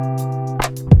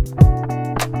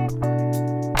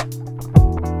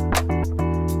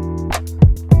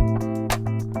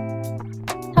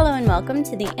welcome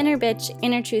to the Inner Bitch,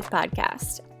 Inner Truth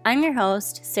podcast. I'm your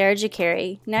host, Sarah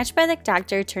Jakari, naturopathic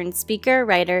doctor turned speaker,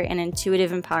 writer, and intuitive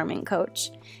empowerment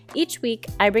coach. Each week,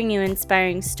 I bring you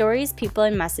inspiring stories, people,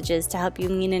 and messages to help you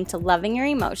lean into loving your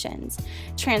emotions,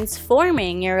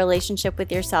 transforming your relationship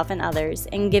with yourself and others,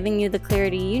 and giving you the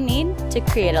clarity you need to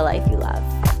create a life you love.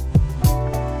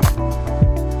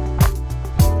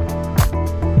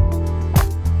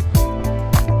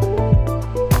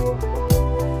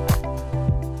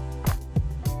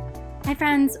 Hi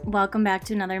friends, welcome back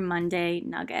to another Monday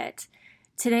Nugget.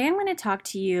 Today I'm going to talk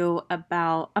to you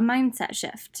about a mindset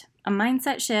shift. A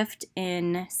mindset shift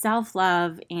in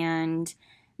self-love and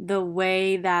the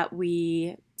way that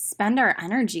we spend our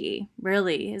energy,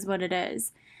 really, is what it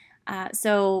is.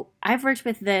 So I've worked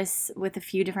with this with a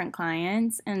few different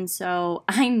clients, and so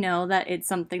I know that it's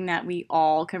something that we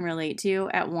all can relate to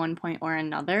at one point or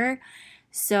another.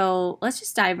 So let's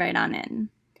just dive right on in.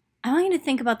 I want you to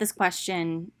think about this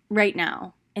question right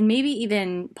now and maybe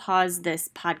even pause this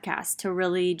podcast to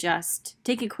really just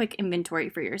take a quick inventory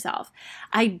for yourself.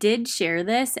 I did share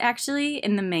this actually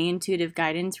in the May Intuitive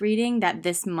Guidance reading that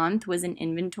this month was an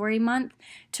inventory month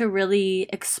to really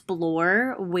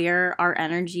explore where our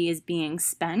energy is being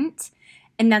spent.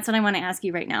 And that's what I want to ask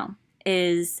you right now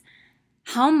is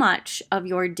how much of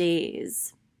your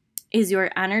days is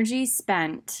your energy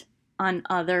spent on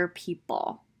other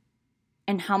people?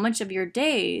 And how much of your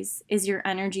days is your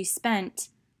energy spent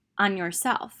on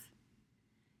yourself?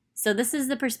 So this is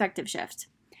the perspective shift.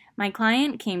 My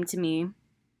client came to me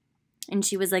and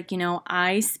she was like,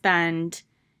 I spend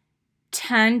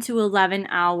 10 to 11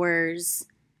 hours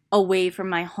away from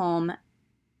my home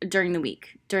during the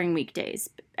week, during weekdays,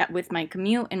 with my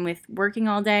commute and with working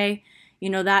all day.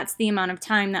 That's the amount of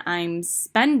time that I'm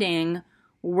spending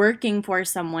working for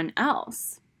someone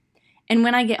else. And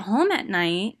when I get home at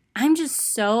night, I'm just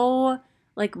so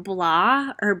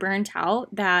blah or burnt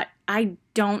out that I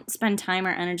don't spend time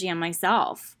or energy on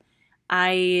myself.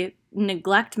 I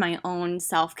neglect my own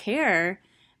self-care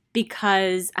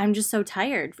because I'm just so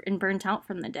tired and burnt out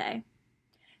from the day.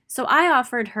 So I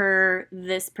offered her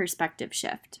this perspective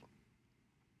shift.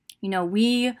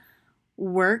 We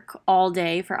work all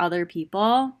day for other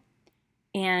people,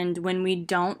 and when we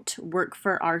don't work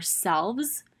for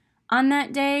ourselves on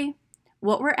that day,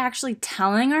 what we're actually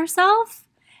telling ourselves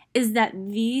is that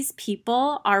these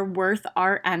people are worth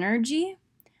our energy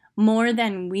more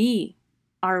than we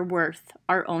are worth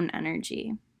our own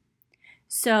energy.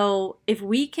 So if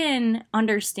we can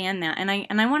understand that, and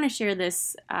I want to share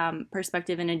this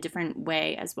perspective in a different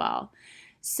way as well.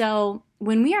 So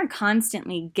when we are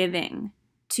constantly giving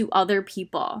to other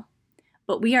people,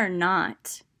 but we are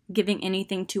not giving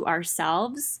anything to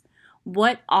ourselves,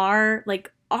 what our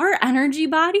energy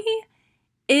body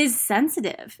is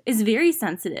very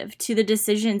sensitive to the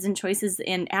decisions and choices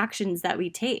and actions that we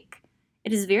take.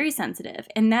 It is very sensitive.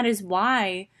 And that is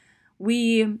why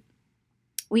we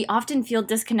often feel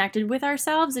disconnected with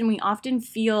ourselves, and we often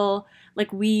feel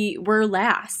like we're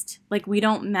last, like we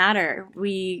don't matter.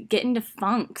 We get into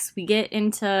funks. We get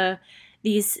into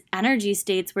these energy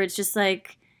states where it's just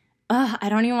like, I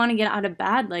don't even want to get out of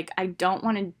bed. I don't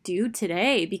want to do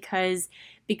today because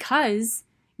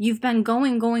you've been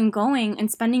going and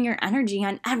spending your energy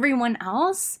on everyone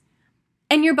else,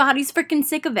 and your body's freaking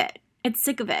sick of it. It's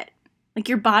sick of it.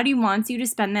 Your body wants you to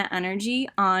spend that energy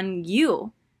on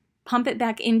you. Pump it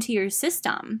back into your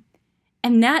system.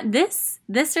 And this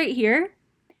right here,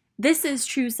 this is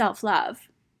true self-love.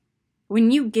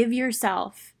 When you give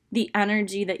yourself the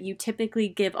energy that you typically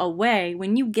give away,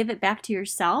 when you give it back to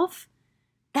yourself,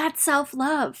 that's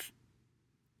self-love.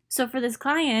 So for this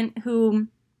client who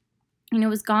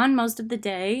was gone most of the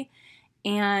day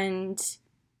and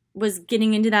was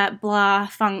getting into that blah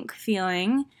funk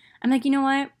feeling, I'm like, you know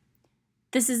what?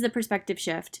 This is the perspective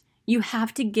shift. You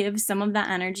have to give some of that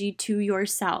energy to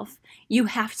yourself. You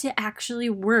have to actually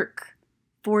work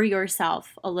for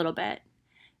yourself a little bit.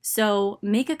 So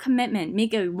make a commitment,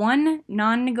 make a one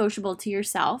non-negotiable to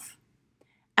yourself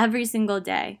every single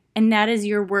day. And that is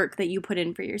your work that you put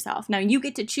in for yourself. Now you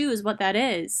get to choose what that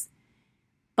is.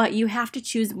 But you have to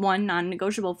choose one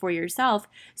non-negotiable for yourself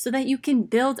so that you can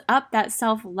build up that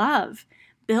self-love,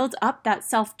 build up that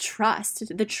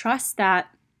self-trust, the trust that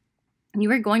you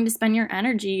are going to spend your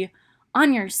energy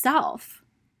on yourself.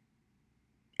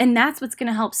 And that's what's going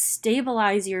to help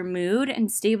stabilize your mood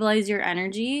and stabilize your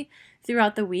energy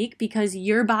throughout the week, because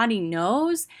your body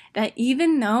knows that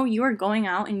even though you are going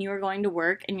out and you are going to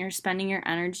work and you're spending your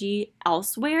energy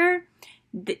elsewhere,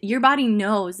 your body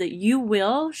knows that you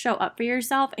will show up for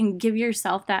yourself and give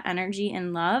yourself that energy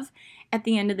and love at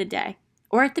the end of the day.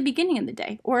 or at the beginning of the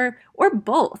day, or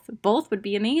both. Both would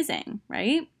be amazing,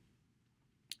 right?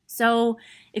 So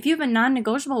if you have a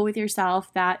non-negotiable with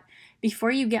yourself that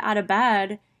before you get out of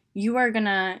bed, you are going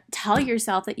to tell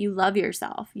yourself that you love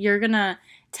yourself. You're going to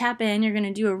tap in. You're going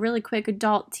to do a really quick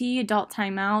adult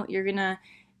timeout. You're going to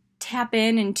tap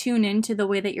in and tune into the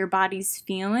way that your body's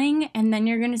feeling. And then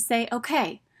you're going to say,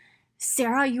 okay,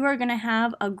 Sarah, you are going to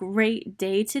have a great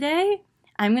day today.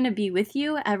 I'm going to be with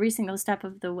you every single step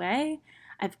of the way.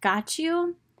 I've got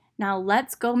you. Now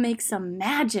let's go make some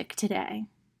magic today.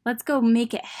 Let's go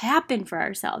make it happen for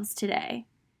ourselves today.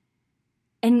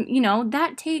 And,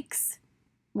 that takes,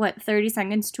 30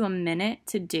 seconds to a minute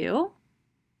to do?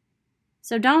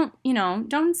 So don't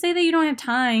say that you don't have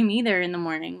time either in the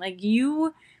morning. Like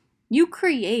you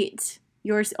create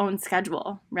your own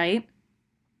schedule, right?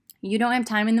 You don't have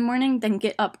time in the morning, then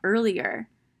get up earlier.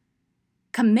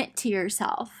 Commit to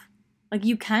yourself. Like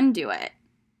you can do it.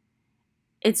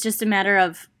 It's just a matter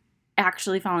of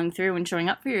actually following through and showing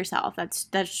up for yourself.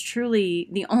 That's truly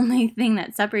the only thing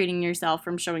that's separating yourself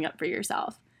from showing up for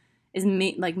yourself is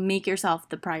make yourself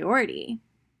the priority.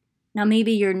 Now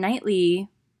maybe your nightly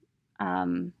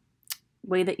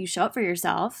way that you show up for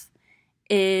yourself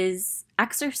is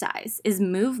exercise, is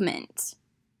movement.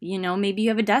 Maybe you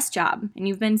have a desk job and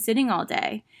you've been sitting all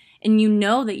day and you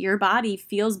know that your body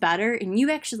feels better and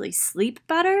you actually sleep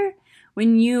better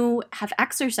when you have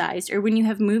exercised or when you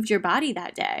have moved your body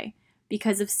that day.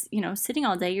 Because of, sitting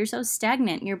all day, you're so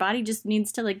stagnant. Your body just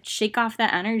needs to shake off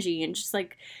that energy and just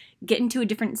get into a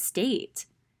different state.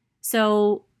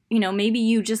 So, maybe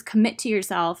you just commit to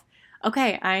yourself,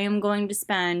 okay, I am going to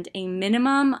spend a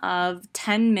minimum of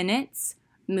 10 minutes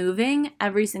moving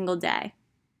every single day.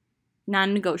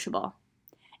 Non-negotiable.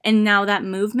 And now that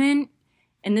movement,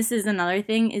 and this is another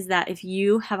thing, is that if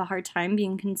you have a hard time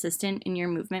being consistent in your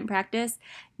movement practice,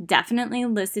 definitely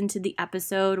listen to the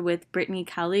episode with Brittany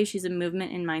Kelly. She's a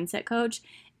movement and mindset coach.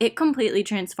 It completely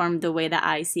transformed the way that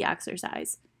I see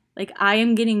exercise. I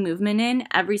am getting movement in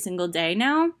every single day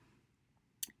now.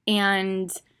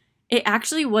 And it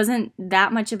actually wasn't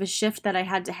that much of a shift that I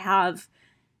had to have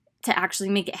to actually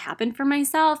make it happen for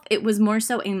myself. It was more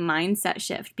so a mindset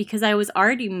shift because I was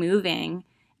already moving.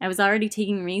 I was already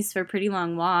taking Reese for pretty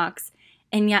long walks,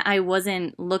 and yet I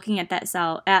wasn't looking at that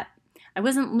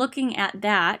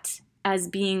as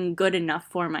being good enough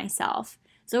for myself.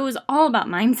 So it was all about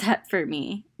mindset for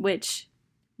me, which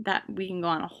that we can go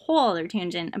on a whole other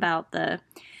tangent about the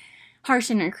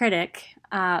harsh inner critic.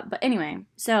 But anyway,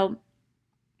 so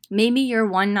maybe your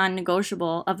one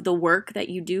non-negotiable of the work that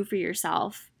you do for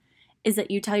yourself is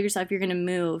that you tell yourself you're going to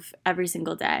move every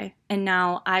single day. And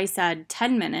now I said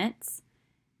 10 minutes.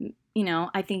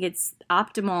 I think it's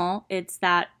optimal. It's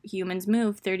that humans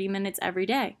move 30 minutes every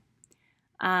day.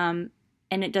 And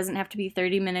it doesn't have to be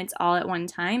 30 minutes all at one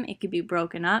time. It could be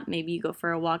broken up. Maybe you go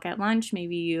for a walk at lunch.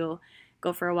 Maybe you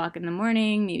go for a walk in the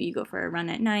morning. Maybe you go for a run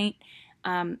at night.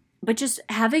 But just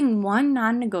having one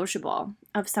non-negotiable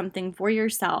of something for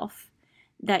yourself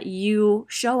that you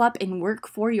show up and work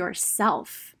for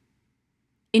yourself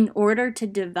in order to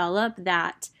develop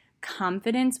that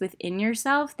confidence within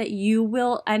yourself that you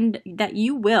will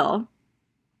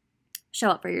show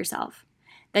up for yourself,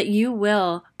 that you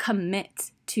will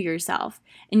commit to yourself,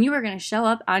 and you are going to show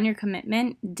up on your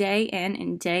commitment day in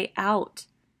and day out.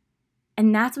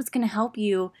 And that's what's going to help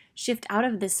you shift out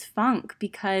of this funk,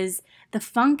 because the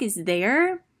funk is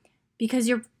there because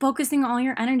you're focusing all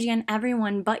your energy on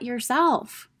everyone but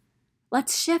yourself.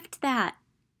 Let's shift that.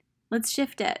 Let's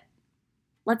shift it.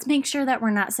 Let's make sure that we're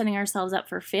not setting ourselves up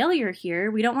for failure here.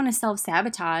 We don't want to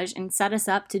self-sabotage and set us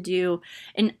up to do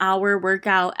an hour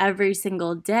workout every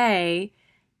single day.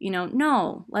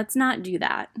 No, let's not do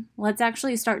that. Let's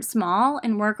actually start small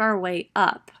and work our way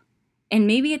up. And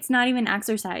maybe it's not even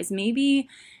exercise. Maybe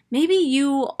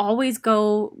you always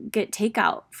go get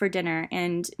takeout for dinner,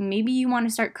 and maybe you want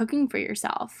to start cooking for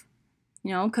yourself.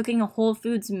 Cooking a Whole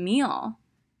Foods meal.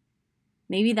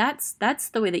 Maybe that's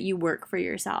the way that you work for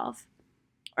yourself.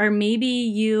 Or maybe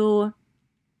you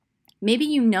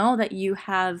know that you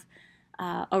have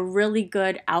a really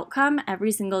good outcome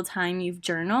every single time you've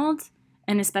journaled,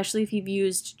 and especially if you've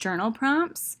used journal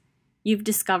prompts, you've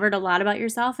discovered a lot about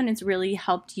yourself and it's really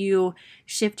helped you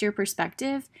shift your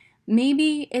perspective.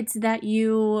 Maybe it's that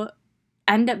you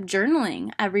end up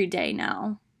journaling every day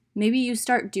now. Maybe you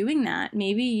start doing that.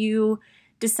 Maybe you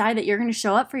decide that you're going to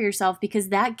show up for yourself because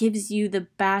that gives you the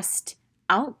best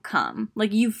outcome.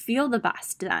 You feel the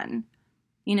best then.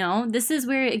 This is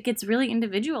where it gets really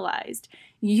individualized.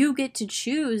 You get to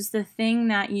choose the thing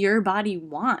that your body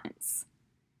wants,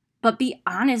 but be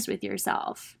honest with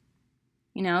yourself.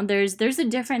 There's a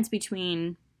difference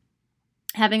between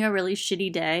having a really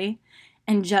shitty day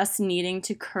and just needing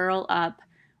to curl up,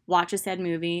 watch a sad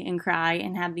movie and cry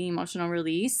and have the emotional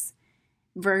release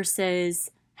versus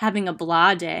having a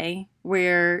blah day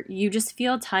where you just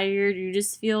feel tired, you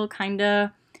just feel kind of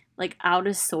like out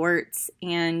of sorts,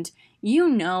 and you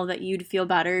know that you'd feel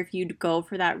better if you'd go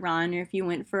for that run, or if you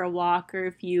went for a walk, or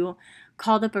if you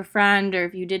called up a friend, or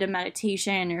if you did a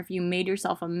meditation, or if you made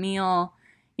yourself a meal.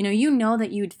 You know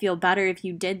that you'd feel better if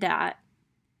you did that,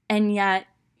 and yet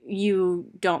you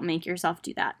don't make yourself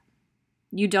do that.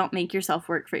 You don't make yourself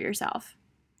work for yourself.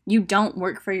 You don't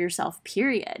work for yourself,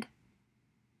 period.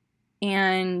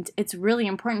 And it's really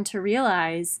important to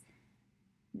realize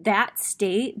that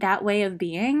state, that way of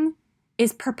being,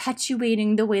 is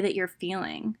perpetuating the way that you're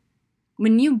feeling.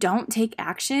 When you don't take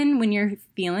action, when you're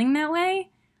feeling that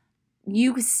way,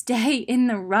 you stay in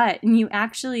the rut and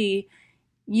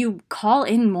you call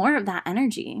in more of that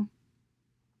energy.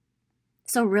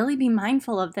 So really be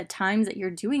mindful of the times that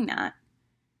you're doing that.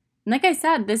 And like I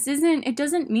said, it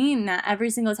doesn't mean that every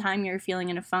single time you're feeling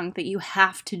in a funk that you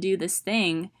have to do this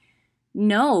thing.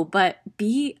 No, but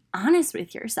be honest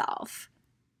with yourself.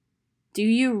 Do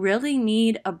you really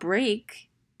need a break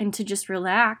and to just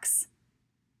relax?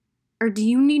 Or do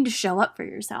you need to show up for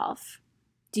yourself?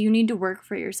 Do you need to work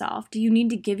for yourself? Do you need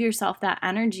to give yourself that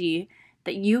energy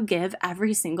that you give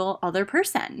every single other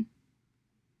person?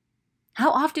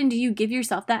 How often do you give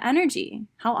yourself that energy?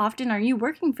 How often are you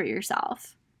working for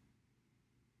yourself?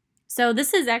 So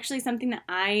this is actually something that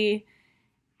I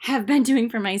have been doing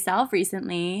for myself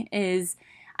recently. Is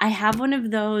I have one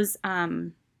of those,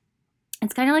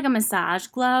 it's kind of like a massage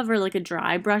glove or like a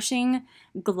dry brushing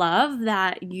glove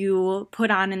that you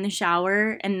put on in the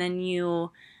shower, and then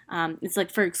it's like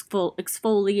for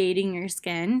exfoliating your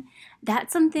skin.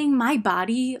 That's something my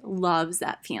body loves,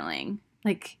 that feeling.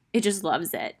 Like, it just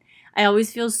loves it. I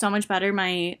always feel so much better.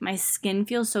 My skin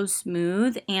feels so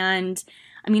smooth. And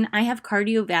I mean, I have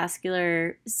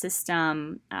cardiovascular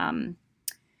system,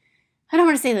 I don't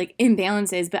want to say like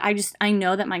imbalances, but I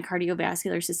know that my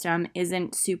cardiovascular system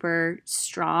isn't super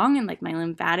strong, and like my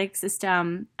lymphatic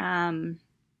system.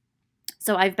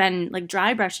 So I've been like,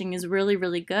 dry brushing is really,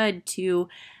 really good to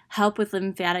help with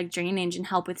lymphatic drainage and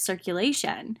help with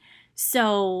circulation.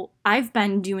 So I've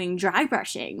been doing dry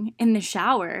brushing in the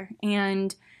shower,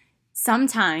 and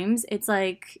sometimes it's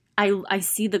like I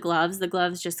see the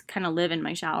gloves just kind of live in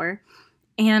my shower,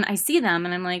 and I see them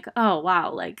and I'm like, oh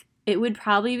wow, like it would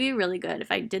probably be really good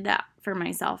if I did that for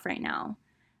myself right now.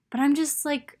 But I'm just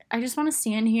like, I just want to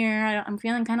stand here. I'm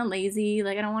feeling kind of lazy.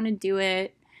 Like, I don't want to do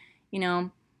it,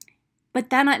 But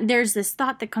then there's this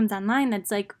thought that comes online that's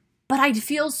like, but I'd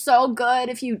feel so good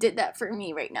if you did that for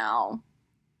me right now.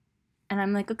 And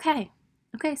I'm like, okay,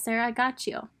 Sarah, I got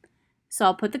you. So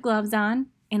I'll put the gloves on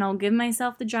and I'll give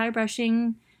myself the dry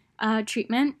brushing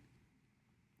treatment.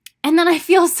 And then I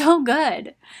feel so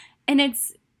good. And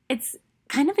it's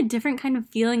kind of a different kind of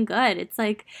feeling good. It's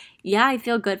like, yeah, I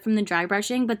feel good from the dry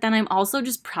brushing, but then I'm also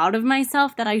just proud of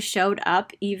myself that I showed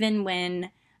up even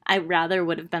when I rather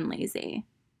would have been lazy.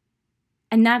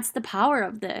 And that's the power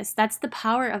of this. That's the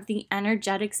power of the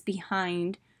energetics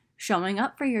behind showing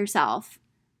up for yourself.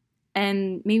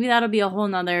 And maybe that'll be a whole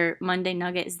nother Monday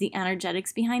nugget, is the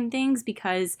energetics behind things,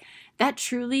 because that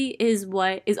truly is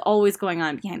what is always going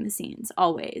on behind the scenes,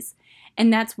 always.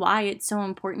 And that's why it's so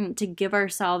important to give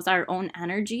ourselves our own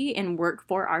energy and work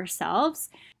for ourselves,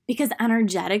 because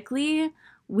energetically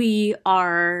we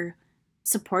are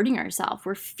supporting ourselves,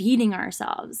 we're feeding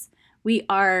ourselves, we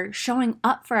are showing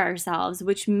up for ourselves,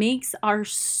 which makes our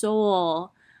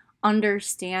soul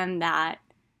understand that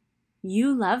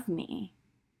you love me.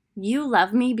 You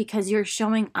love me because you're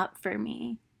showing up for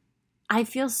me. I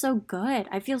feel so good.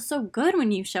 I feel so good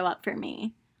when you show up for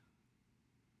me.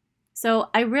 So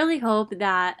I really hope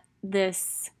that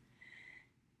this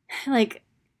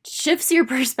shifts your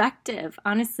perspective.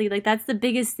 Honestly, that's the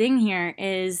biggest thing here,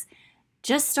 is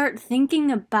just start thinking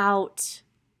about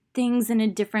things in a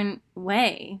different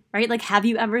way, right? Have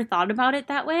you ever thought about it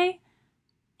that way?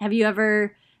 Have you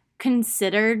ever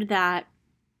considered that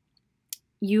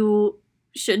you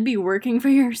should be working for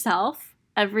yourself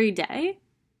every day?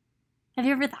 Have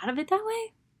you ever thought of it that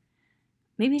way?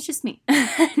 Maybe it's just me.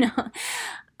 No.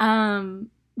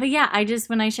 But yeah,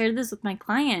 when I shared this with my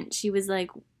client, she was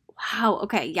like, wow,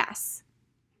 okay, yes,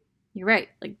 you're right.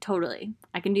 Totally,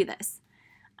 I can do this.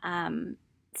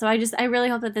 So I really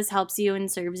hope that this helps you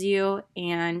and serves you.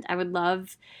 And I would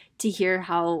love to hear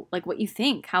what you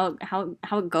think, how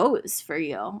it goes for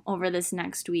you over this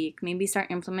next week. Maybe start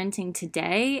implementing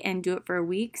today and do it for a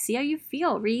week. See how you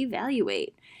feel,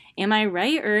 reevaluate. Am I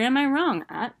right or am I wrong?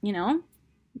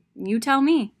 You tell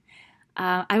me.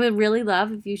 I would really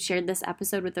love if you shared this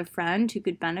episode with a friend who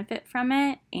could benefit from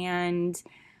it. And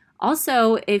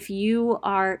also, if you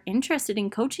are interested in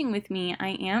coaching with me, I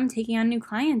am taking on new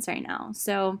clients right now.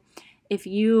 So if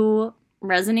you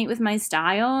resonate with my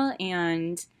style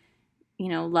and,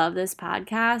 love this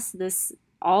podcast,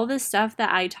 all this stuff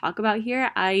that I talk about here,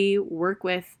 I work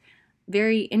with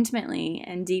very intimately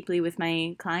and deeply with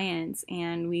my clients,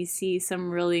 and we see some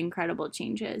really incredible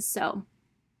changes. So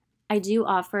I do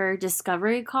offer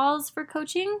discovery calls for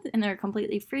coaching, and they're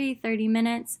completely free, 30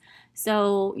 minutes.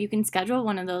 So you can schedule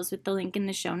one of those with the link in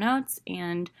the show notes,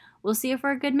 and we'll see if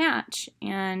we're a good match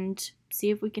and see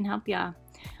if we can help you.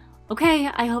 Okay,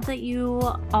 I hope that you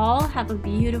all have a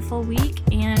beautiful week,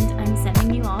 and I'm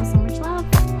sending you all so much love.